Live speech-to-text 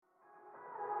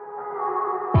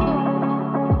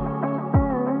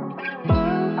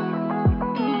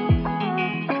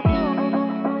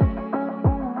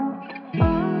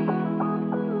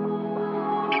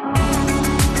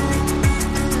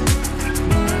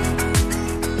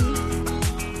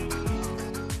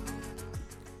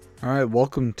All right,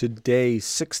 welcome to day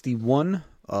 61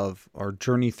 of our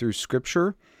journey through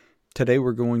Scripture. Today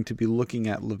we're going to be looking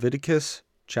at Leviticus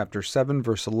chapter 7,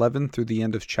 verse 11 through the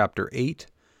end of chapter 8,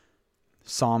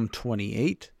 Psalm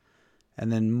 28,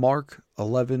 and then Mark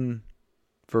 11,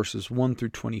 verses 1 through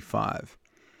 25.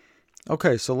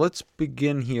 Okay, so let's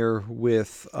begin here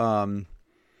with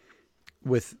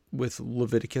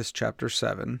Leviticus chapter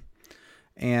 7.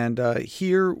 And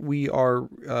here we are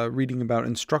reading about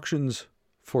instructions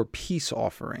for peace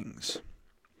offerings.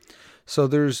 So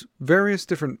there's various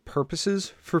different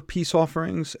purposes for peace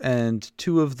offerings, and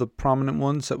two of the prominent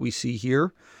ones that we see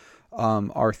here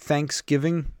are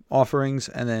thanksgiving offerings,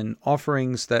 and then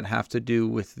offerings that have to do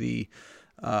with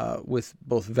with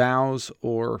both vows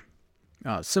or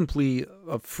simply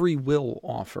a free will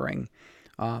offering.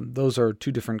 Those are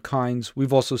two different kinds.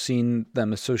 We've also seen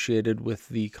them associated with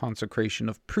the consecration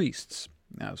of priests,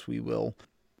 as we will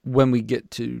when we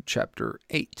get to chapter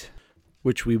 8,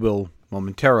 which we will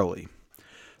momentarily.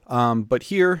 But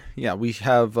here, we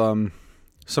have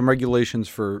some regulations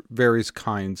for various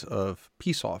kinds of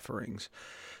peace offerings.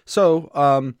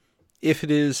 So if it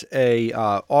is a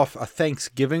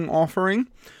Thanksgiving offering,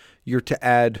 you're to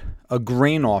add a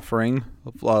grain offering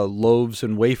of loaves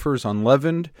and wafers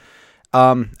unleavened,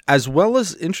 as well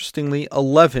as, interestingly, a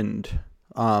leavened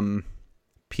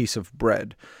piece of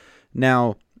bread.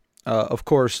 Now, of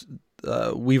course,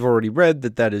 we've already read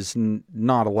that is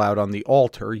not allowed on the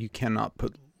altar. You cannot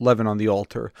put leaven on the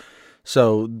altar.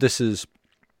 So this is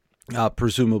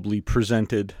presumably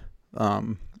presented,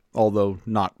 although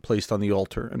not placed on the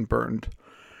altar and burned.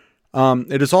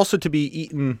 It is also to be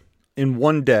eaten in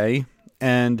one day,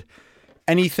 and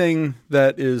anything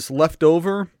that is left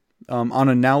over, on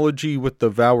analogy with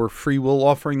the vow or free will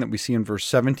offering that we see in verse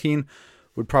 17,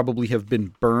 would probably have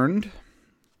been burned.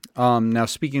 Now,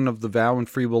 speaking of the vow and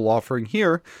free will offering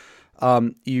here,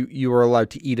 you are allowed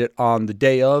to eat it on the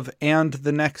day of and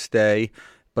the next day,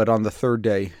 but on the third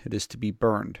day it is to be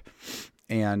burned.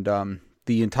 And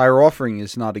the entire offering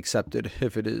is not accepted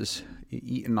if it is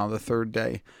eaten on the third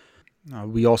day.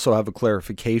 We also have a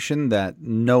clarification that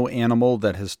no animal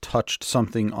that has touched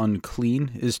something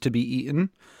unclean is to be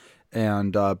eaten.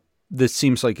 And this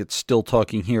seems like it's still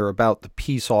talking here about the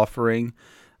peace offering.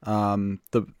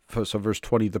 So verse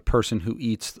 20, the person who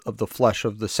eats of the flesh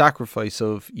of the sacrifice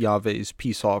of Yahweh's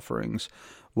peace offerings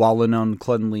while an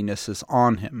uncleanliness is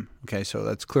on him. Okay, so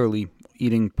that's clearly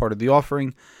eating part of the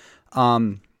offering.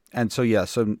 So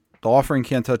the offering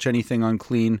can't touch anything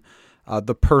unclean.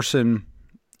 The person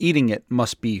eating it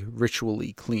must be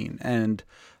ritually clean. And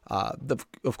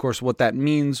of course, what that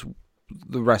means,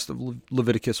 the rest of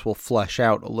Leviticus will flesh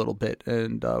out a little bit.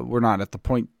 And we're not at the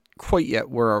point quite yet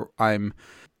where I'm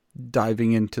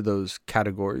diving into those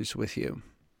categories with you.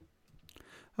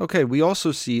 Okay, we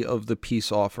also see of the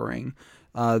peace offering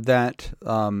that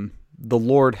the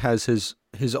Lord has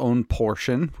his own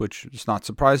portion, which is not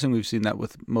surprising. We've seen that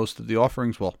with most of the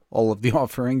offerings, well, all of the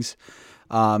offerings,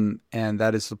 and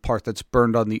that is the part that's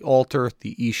burned on the altar,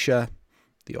 the Isha,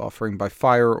 the offering by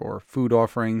fire or food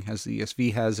offering, as the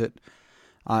ESV has it.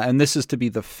 And this is to be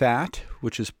the fat,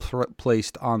 which is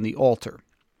placed on the altar.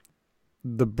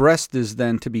 The breast is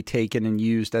then to be taken and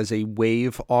used as a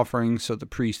wave offering, so the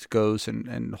priest goes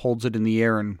and holds it in the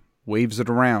air and waves it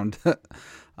around.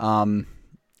 And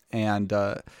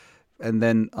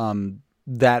then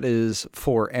that is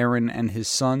for Aaron and his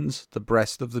sons, the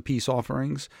breast of the peace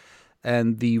offerings.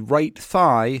 And the right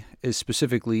thigh is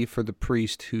specifically for the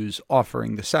priest who's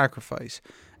offering the sacrifice.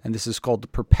 And this is called the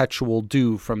perpetual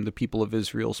due from the people of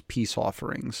Israel's peace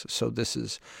offerings. So this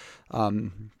is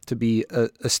to be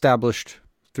established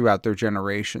throughout their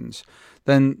generations.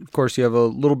 Then, of course, you have a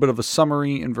little bit of a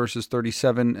summary in verses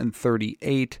 37 and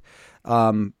 38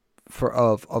 of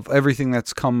everything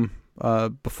that's come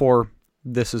before.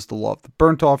 This is the law of the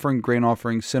burnt offering, grain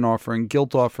offering, sin offering,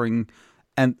 guilt offering,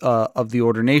 and of the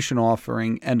ordination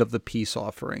offering, and of the peace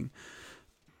offering.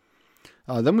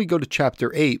 Then we go to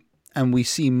chapter 8, and we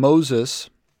see Moses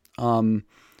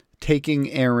taking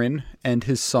Aaron and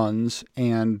his sons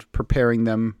and preparing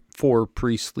them for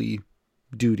priestly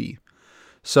duty.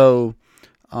 So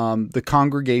the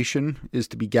congregation is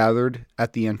to be gathered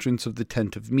at the entrance of the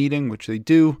tent of meeting, which they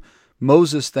do.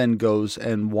 Moses then goes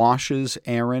and washes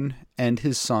Aaron and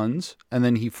his sons, and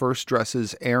then he first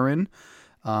dresses Aaron.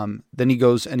 Then he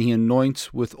goes and he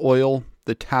anoints with oil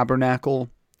the tabernacle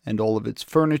and all of its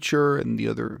furniture and the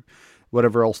other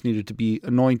whatever else needed to be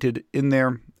anointed in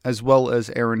there, as well as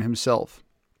Aaron himself.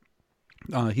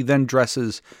 He then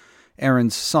dresses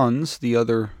Aaron's sons, the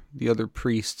other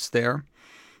priests there,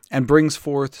 and brings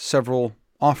forth several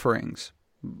offerings.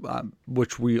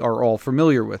 which we are all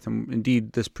familiar with. And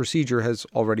indeed, this procedure has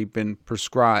already been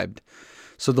prescribed.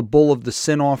 So the bull of the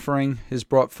sin offering is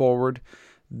brought forward.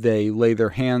 They lay their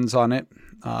hands on it.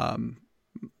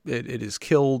 It is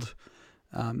killed,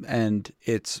 and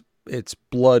its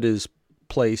blood is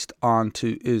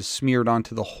smeared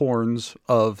onto the horns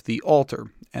of the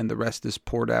altar, and the rest is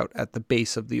poured out at the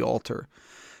base of the altar.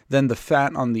 Then the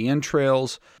fat on the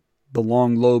entrails, the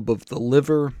long lobe of the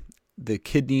liver, the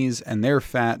kidneys and their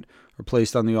fat are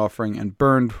placed on the offering and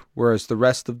burned, whereas the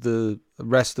rest of the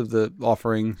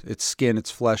offering, its skin,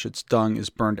 its flesh, its dung, is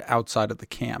burned outside of the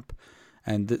camp.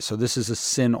 And so this is a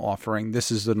sin offering.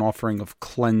 This is an offering of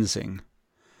cleansing.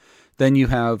 Then you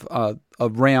have a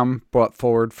ram brought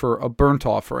forward for a burnt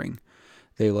offering.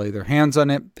 They lay their hands on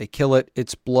it, they kill it,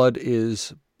 its blood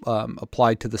is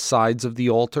applied to the sides of the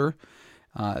altar,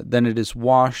 then it is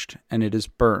washed and it is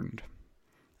burned.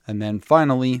 And then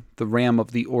finally, the ram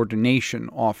of the ordination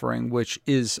offering, which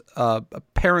is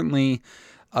apparently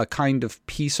a kind of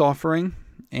peace offering.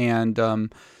 And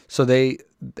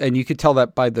and you could tell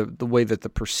that by the way that the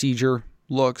procedure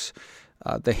looks.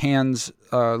 The hands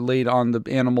laid on the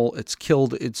animal, it's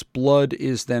killed, its blood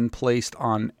is then placed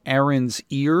on Aaron's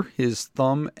ear, his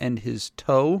thumb, and his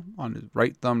toe, on his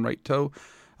right thumb, right toe,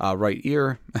 right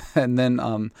ear. And then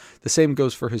the same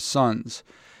goes for his sons.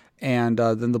 And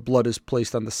then the blood is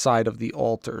placed on the side of the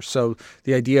altar. So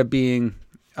the idea being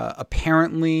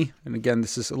apparently, and again,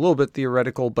 this is a little bit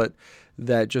theoretical, but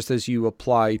that just as you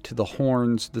apply to the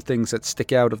horns the things that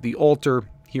stick out of the altar,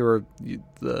 here are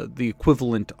the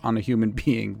equivalent on a human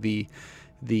being, the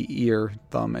ear,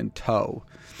 thumb, and toe.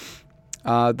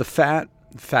 The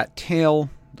fat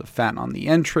tail, the fat on the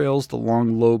entrails, the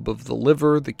long lobe of the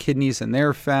liver, the kidneys and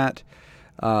their fat,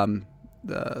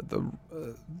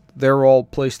 they're all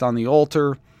placed on the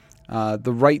altar.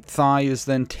 The right thigh is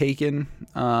then taken,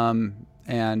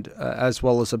 and as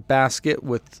well as a basket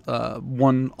with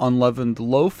one unleavened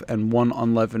loaf and one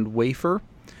unleavened wafer.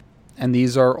 And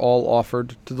these are all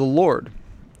offered to the Lord.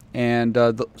 And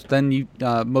then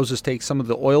Moses takes some of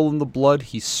the oil and the blood,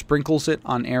 he sprinkles it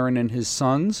on Aaron and his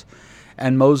sons,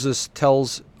 and Moses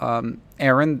tells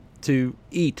Aaron to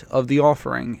eat of the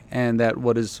offering, and that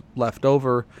what is left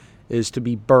over is to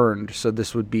be burned. So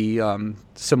this would be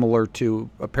similar to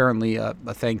apparently a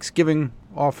Thanksgiving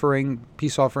offering,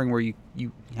 peace offering, where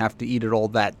you have to eat it all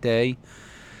that day.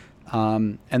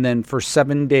 And then for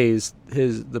 7 days,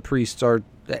 the priests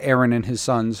Aaron and his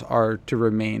sons are to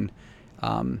remain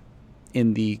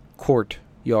in the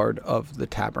courtyard of the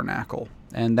tabernacle.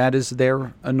 And that is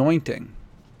their anointing,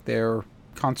 their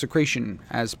consecration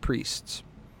as priests.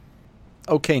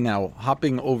 Okay, now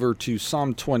hopping over to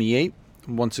Psalm 28.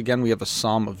 Once again, we have a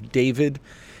Psalm of David.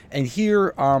 And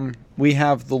here we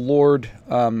have the Lord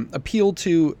appeal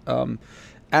to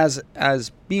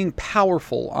as being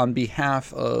powerful on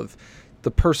behalf of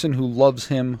the person who loves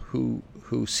him,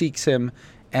 who seeks him,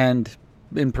 and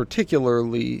in particular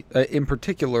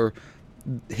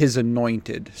his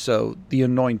anointed. So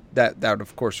the that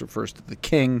of course refers to the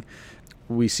king.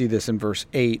 We see this in verse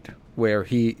 8, where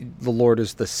the Lord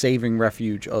is the saving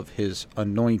refuge of his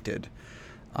anointed.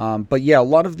 But yeah, a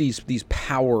lot of these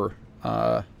power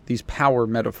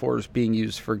metaphors being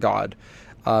used for God.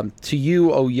 To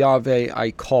you, O Yahweh,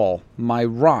 I call, my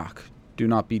rock, do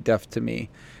not be deaf to me.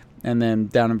 And then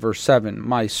down in verse 7,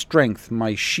 my strength,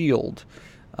 my shield.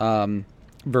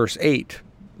 Verse 8,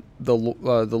 the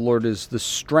Lord is the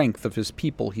strength of his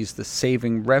people. He's the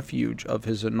saving refuge of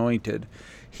his anointed.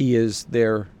 He is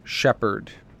their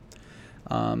shepherd.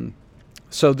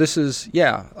 So this is,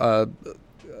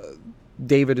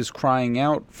 David is crying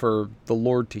out for the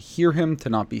Lord to hear him, to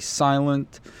not be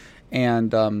silent.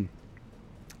 And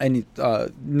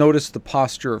notice the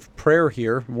posture of prayer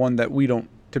here, one that we don't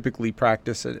typically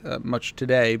practice much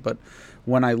today, but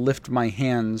when I lift my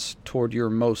hands toward your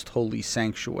most holy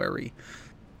sanctuary.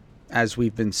 As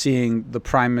we've been seeing, the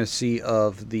primacy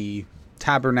of the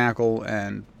tabernacle,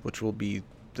 and which will be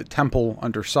the temple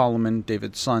under Solomon,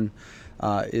 David's son,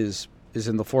 is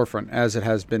in the forefront, as it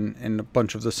has been in a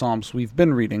bunch of the Psalms we've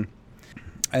been reading.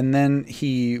 And then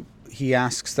he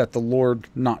asks that the Lord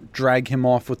not drag him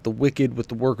off with the wicked, with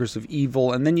the workers of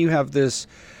evil. And then you have this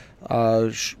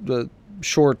the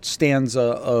short stanza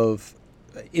of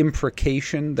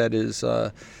imprecation that is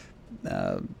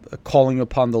calling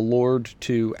upon the Lord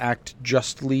to act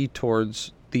justly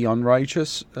towards the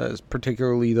unrighteous,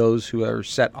 particularly those who are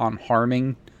set on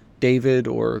harming David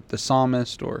or the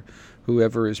psalmist or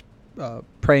whoever is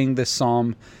praying this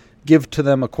psalm. Give to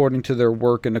them according to their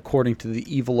work and according to the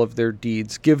evil of their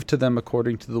deeds. Give to them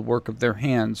according to the work of their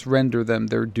hands. Render them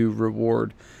their due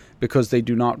reward. because they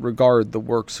do not regard the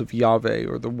works of Yahweh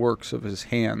or the works of his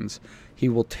hands. He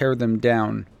will tear them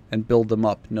down and build them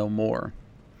up no more.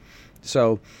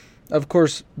 So, of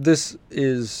course, this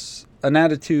is an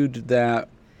attitude that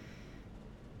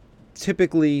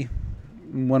typically,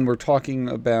 when we're talking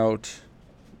about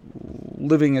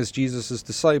living as Jesus'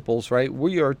 disciples, right,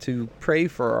 we are to pray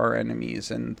for our enemies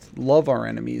and love our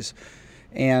enemies.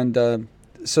 And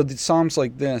so the psalms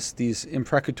like this, these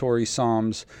imprecatory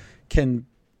psalms, can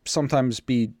sometimes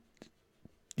be,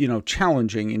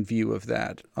 challenging in view of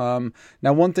that.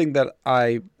 Now, one thing that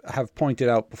I have pointed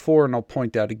out before, and I'll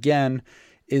point out again,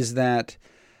 is that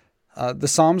the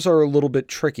psalms are a little bit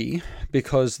tricky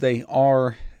because they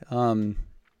are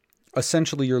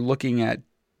essentially, you're looking at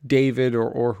David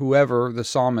or whoever, the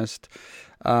psalmist,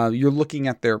 you're looking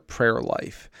at their prayer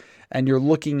life, and you're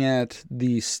looking at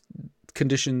the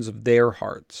conditions of their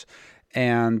hearts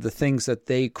and the things that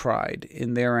they cried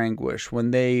in their anguish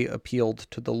when they appealed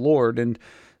to the Lord. And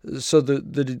so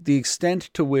the extent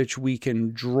to which we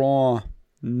can draw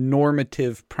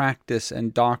normative practice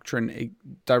and doctrine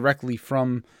directly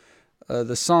from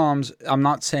the Psalms, I'm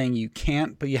not saying you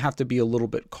can't, but you have to be a little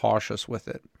bit cautious with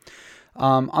it.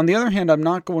 On the other hand, I'm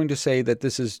not going to say that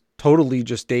this is totally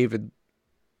just David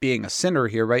being a sinner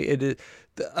here, right? It is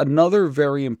another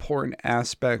very important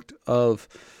aspect of,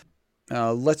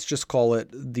 let's just call it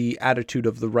the attitude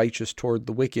of the righteous toward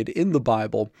the wicked in the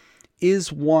Bible,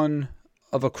 is one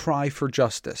of a cry for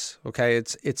justice. Okay,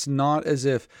 it's not as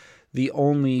if the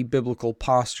only biblical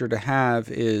posture to have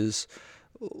is,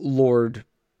 Lord,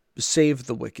 save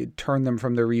the wicked, turn them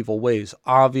from their evil ways.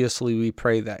 Obviously, we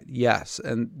pray that, yes,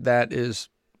 and that is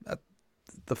at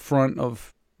the front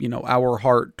of our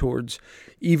heart towards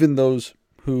even those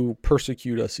who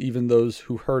persecute us, even those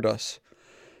who hurt us.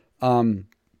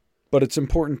 But it's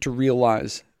important to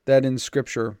realize that in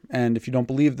Scripture, and if you don't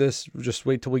believe this, just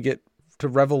wait till we get to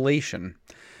Revelation.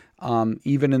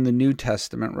 Even in the New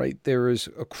Testament, right, there is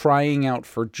a crying out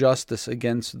for justice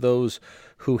against those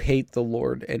who hate the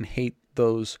Lord and hate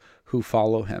those who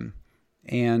follow him.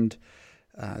 And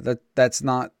that's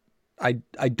not, I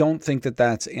don't think that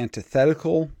that's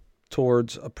antithetical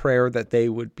towards a prayer that they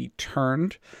would be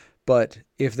turned, but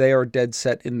if they are dead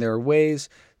set in their ways,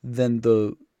 then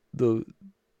the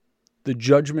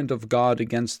judgment of God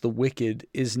against the wicked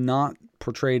is not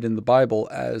portrayed in the Bible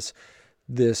as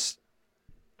this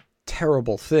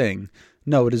terrible thing.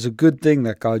 No, it is a good thing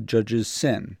that God judges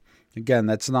sin. Again,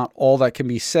 that's not all that can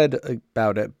be said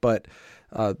about it, but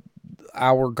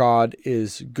our God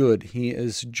is good. He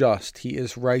is just. He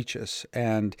is righteous.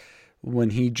 And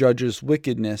when he judges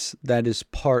wickedness, that is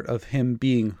part of him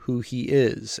being who he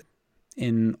is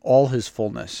in all his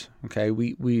fullness. Okay,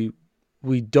 we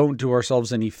don't do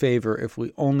ourselves any favor if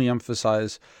we only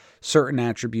emphasize certain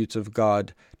attributes of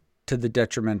God to the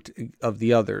detriment of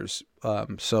the others.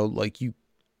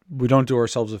 We don't do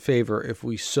ourselves a favor if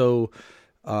we so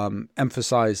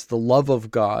emphasize the love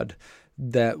of God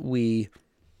that we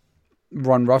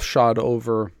run roughshod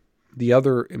over the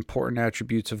other important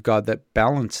attributes of God that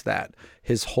balance that: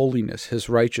 his holiness, his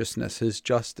righteousness, his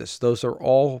justice. Those are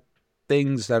all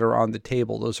things that are on the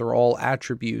table. Those are all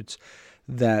attributes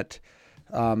that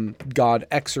God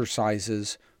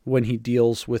exercises when he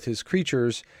deals with his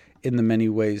creatures in the many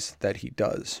ways that he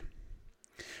does.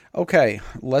 Okay,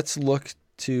 let's look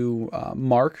to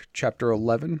Mark chapter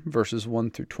 11, verses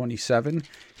 1 through 27.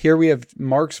 Here we have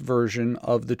Mark's version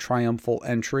of the triumphal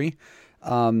entry.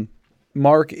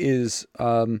 Mark is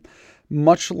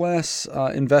much less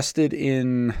invested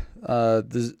in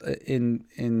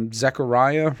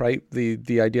Zechariah, right?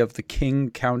 The idea of the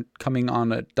king coming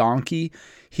on a donkey.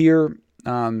 Here,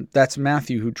 that's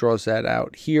Matthew who draws that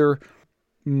out. Here,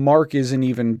 Mark isn't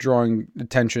even drawing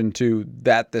attention to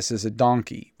that this is a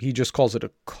donkey. He just calls it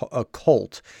a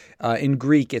colt. In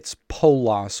Greek, it's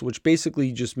polos, which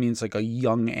basically just means like a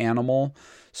young animal.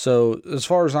 So as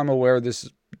far as I'm aware, this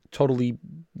totally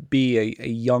be a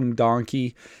young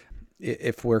donkey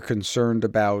if we're concerned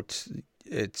about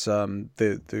its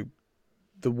the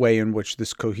way in which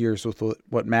this coheres with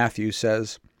what Matthew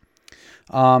says.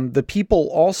 The people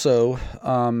also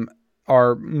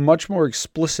are much more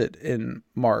explicit in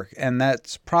Mark, and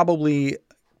that's probably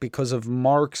because of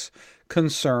Mark's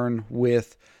concern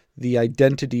with the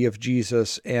identity of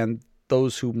Jesus and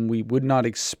those whom we would not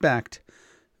expect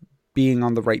being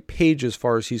on the right page as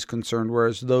far as he's concerned,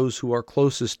 whereas those who are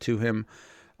closest to him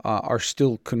are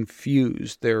still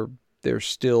confused. They're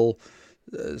still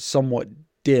somewhat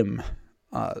dim.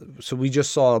 So we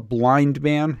just saw a blind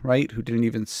man, right, who didn't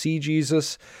even see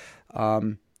Jesus,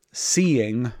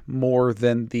 seeing more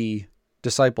than the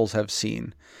disciples have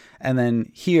seen. And then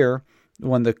here,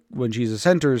 when Jesus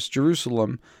enters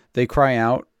Jerusalem, they cry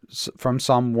out from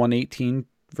Psalm 118,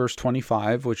 verse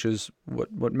 25, which is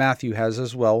what Matthew has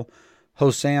as well.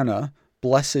 Hosanna,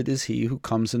 blessed is he who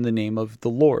comes in the name of the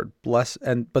Lord.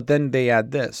 But then they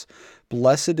add this: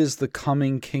 blessed is the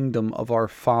coming kingdom of our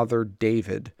father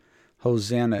David.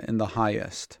 Hosanna in the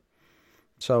highest.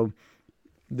 So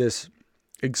this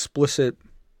explicit,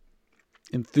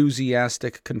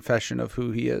 enthusiastic confession of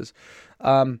who he is.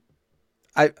 I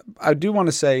do want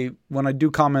to say, when I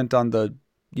do comment on the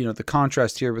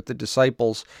contrast here with the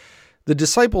disciples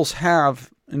have,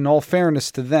 in all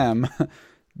fairness to them,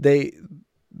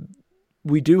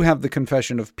 we do have the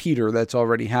confession of Peter that's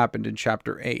already happened in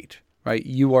chapter 8, right?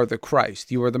 You are the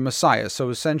Christ, you are the Messiah. So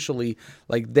essentially,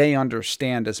 like, they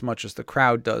understand as much as the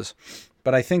crowd does.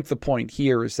 But I think the point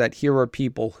here is that here are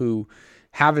people who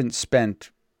haven't spent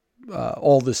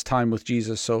all this time with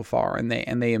Jesus so far, and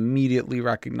they immediately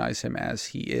recognize him as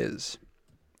he is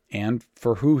and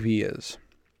for who he is.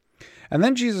 And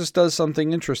then Jesus does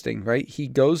something interesting, right? He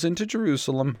goes into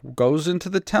Jerusalem, goes into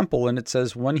the temple, and it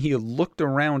says when he looked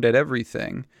around at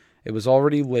everything, it was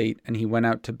already late, and he went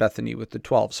out to Bethany with the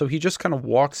 12. So he just kind of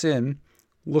walks in,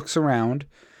 looks around,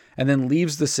 and then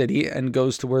leaves the city and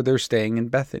goes to where they're staying in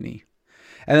Bethany.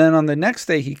 And then on the next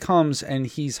day he comes and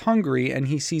he's hungry, and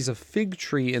he sees a fig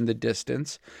tree in the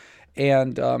distance,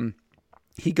 and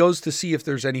he goes to see if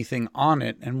there's anything on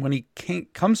it. And when he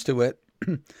comes to it,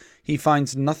 he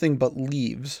finds nothing but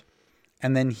leaves,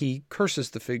 and then he curses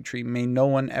the fig tree. May no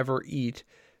one ever eat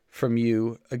from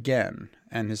you again.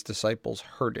 And his disciples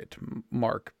heard it,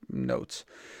 Mark notes.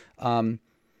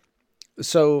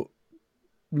 So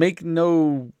make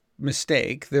no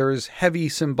mistake, there is heavy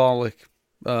symbolic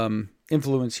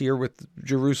influence here with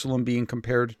Jerusalem being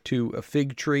compared to a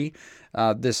fig tree.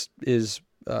 This is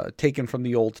taken from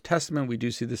the Old Testament. We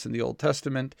do see this in the Old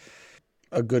Testament.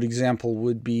 A good example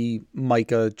would be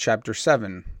Micah chapter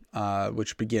 7,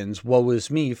 which begins, "Woe is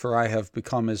me, for I have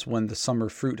become as when the summer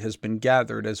fruit has been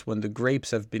gathered, as when the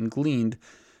grapes have been gleaned.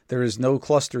 There is no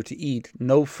cluster to eat,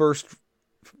 no first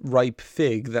ripe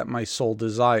fig that my soul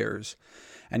desires."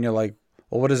 And you're like,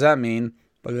 well, what does that mean?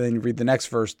 But then you read the next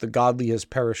verse, "The godly has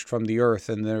perished from the earth,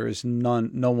 and there is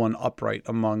no one upright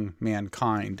among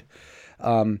mankind."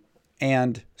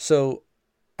 And so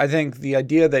I think the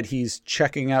idea that he's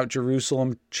checking out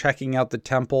Jerusalem, checking out the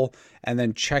temple, and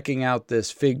then checking out this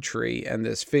fig tree, and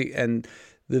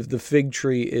the fig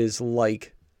tree is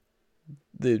like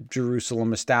the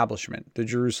Jerusalem establishment. The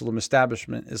Jerusalem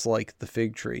establishment is like the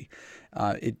fig tree.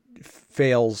 It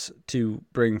fails to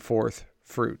bring forth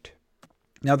fruit.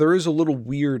 Now, there is a little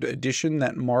weird addition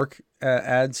that Mark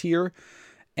adds here,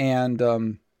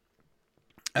 and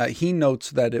he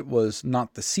notes that it was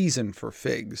not the season for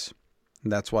figs.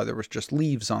 That's why there was just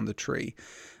leaves on the tree.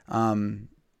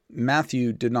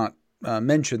 Matthew did not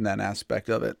mention that aspect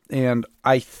of it. And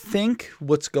I think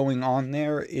what's going on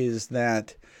there is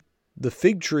that the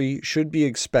fig tree should be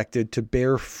expected to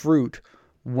bear fruit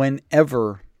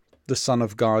whenever the Son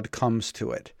of God comes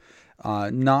to it,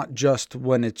 not just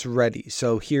when it's ready.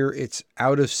 So here it's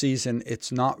out of season,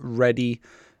 it's not ready,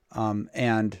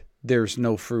 and there's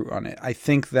no fruit on it. I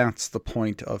think that's the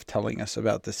point of telling us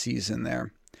about the season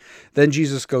there. Then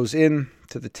Jesus goes in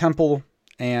to the temple,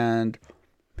 and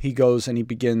he goes and he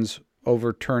begins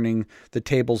overturning the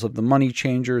tables of the money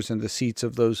changers and the seats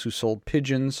of those who sold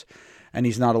pigeons, and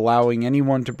he's not allowing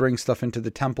anyone to bring stuff into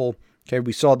the temple. Okay,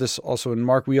 we saw this also in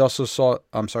Mark.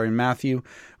 In Matthew.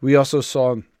 We also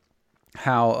saw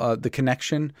how the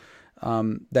connection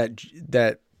that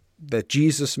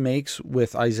Jesus makes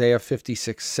with Isaiah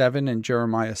 56:7 and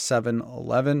Jeremiah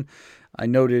 7:11. I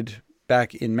noted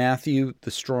back in Matthew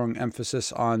the strong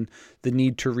emphasis on the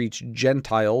need to reach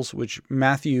Gentiles, which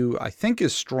Matthew, I think,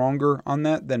 is stronger on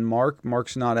that than Mark.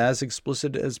 Mark's not as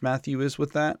explicit as Matthew is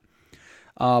with that.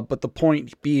 But the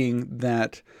point being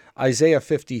that Isaiah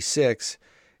 56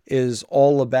 is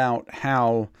all about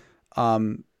how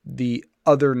the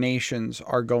other nations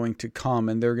are going to come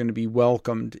and they're going to be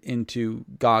welcomed into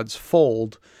God's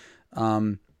fold.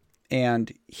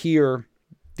 And here,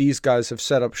 these guys have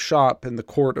set up shop in the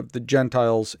court of the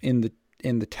Gentiles in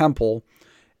the temple,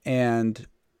 and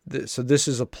so this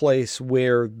is a place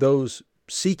where those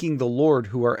seeking the Lord,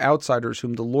 who are outsiders,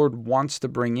 whom the Lord wants to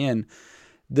bring in,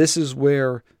 this is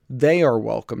where they are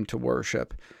welcome to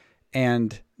worship,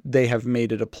 and they have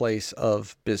made it a place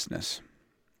of business.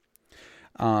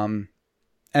 And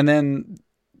then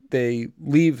they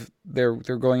leave. They're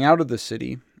going out of the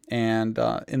city. And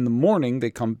in the morning,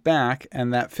 they come back,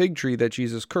 and that fig tree that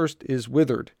Jesus cursed is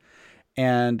withered.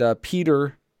 And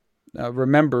Peter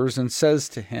remembers and says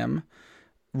to him,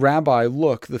 Rabbi,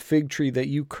 look, the fig tree that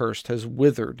you cursed has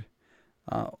withered.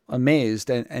 Amazed.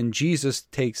 And Jesus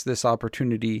takes this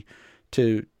opportunity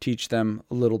to teach them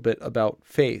a little bit about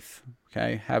faith.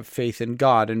 Okay, have faith in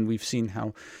God. And we've seen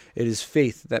how it is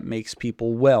faith that makes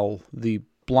people well. The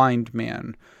blind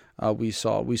man we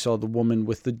saw the woman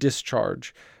with the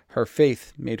discharge. Her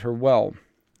faith made her well.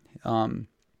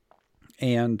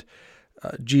 And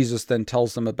Jesus then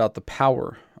tells them about the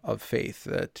power of faith,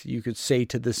 that you could say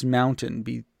to this mountain,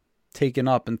 be taken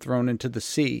up and thrown into the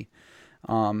sea,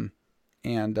 and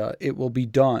it will be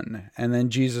done. And then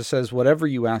Jesus says, whatever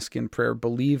you ask in prayer,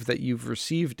 believe that you've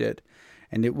received it,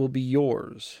 and it will be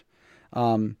yours.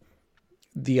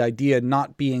 The idea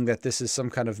not being that this is some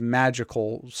kind of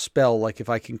magical spell, like if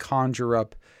I can conjure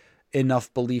up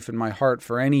enough belief in my heart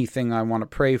for anything I want to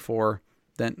pray for,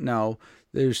 then no.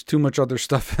 There's too much other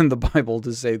stuff in the Bible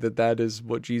to say that that is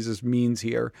what Jesus means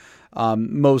here.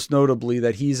 Most notably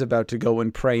that he's about to go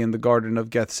and pray in the Garden of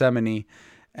Gethsemane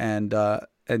and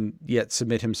yet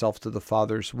submit himself to the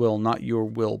Father's will, not your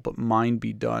will, but mine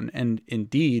be done. And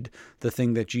indeed, the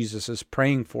thing that Jesus is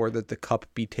praying for, that the cup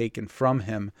be taken from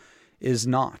him, is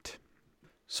not.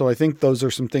 So I think those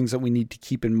are some things that we need to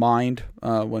keep in mind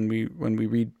when we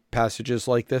read passages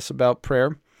like this about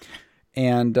prayer.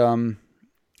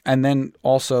 And then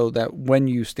also that when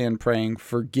you stand praying,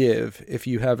 forgive if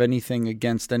you have anything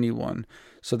against anyone,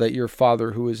 so that your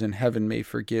Father who is in heaven may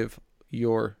forgive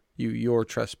your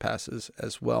trespasses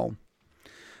as well.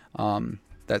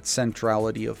 That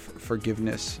centrality of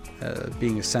forgiveness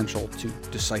being essential to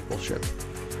discipleship.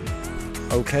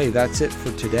 Okay, that's it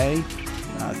for today.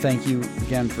 Thank you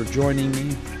again for joining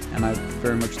me, and I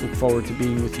very much look forward to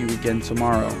being with you again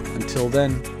tomorrow. Until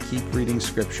then, keep reading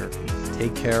Scripture.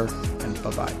 Take care, and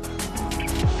bye-bye.